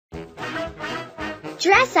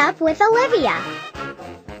Dress up with Olivia.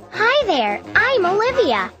 Hi there, I'm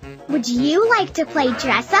Olivia. Would you like to play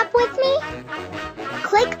dress up with me?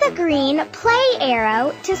 Click the green play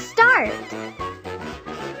arrow to start.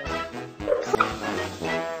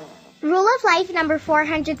 Rule of life number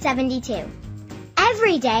 472.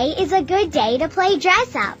 Every day is a good day to play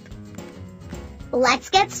dress up. Let's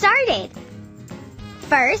get started.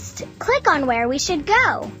 First, click on where we should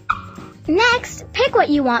go. Next, pick what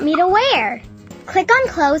you want me to wear. Click on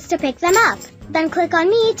clothes to pick them up. Then click on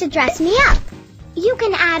me to dress me up. You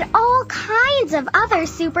can add all kinds of other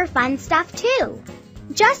super fun stuff too.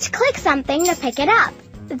 Just click something to pick it up.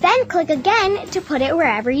 Then click again to put it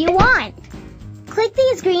wherever you want. Click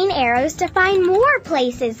these green arrows to find more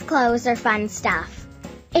places, clothes, or fun stuff.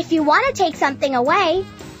 If you want to take something away,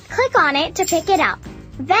 click on it to pick it up.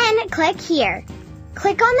 Then click here.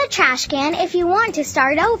 Click on the trash can if you want to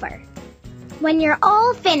start over. When you're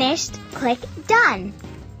all finished, click Done.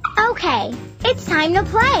 Okay, it's time to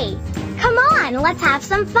play. Come on, let's have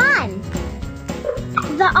some fun.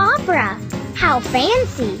 The opera. How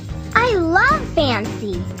fancy. I love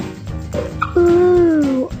fancy.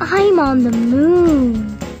 Ooh, I'm on the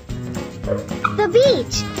moon. The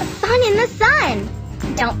beach. Fun in the sun.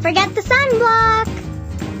 Don't forget the sunblock.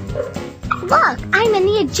 Look, I'm in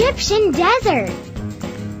the Egyptian desert.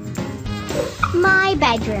 My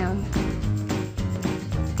bedroom.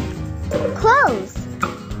 Clothes.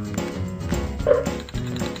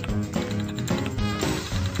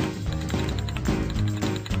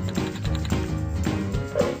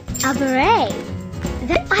 A beret.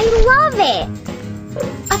 I love it.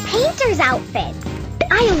 A painter's outfit.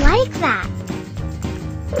 I like that.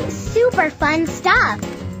 Super fun stuff.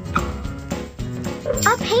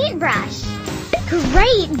 A paintbrush.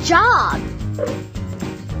 Great job.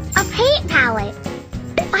 A paint palette.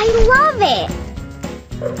 I love it.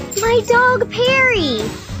 My dog Perry.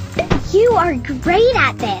 You are great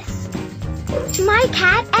at this. My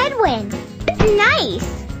cat Edwin.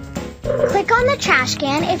 Nice. Click on the trash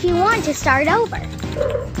can if you want to start over.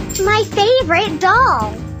 My favorite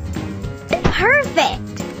doll.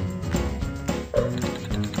 Perfect.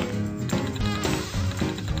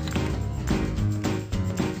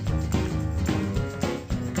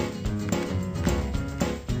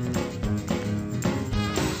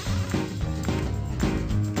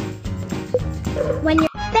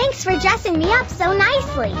 Thanks for dressing me up so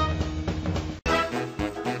nicely.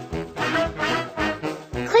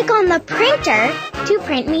 Click on the printer to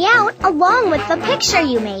print me out along with the picture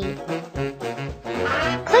you made.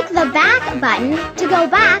 Click the back button to go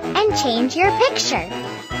back and change your picture.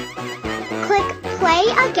 Click play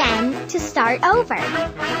again to start over.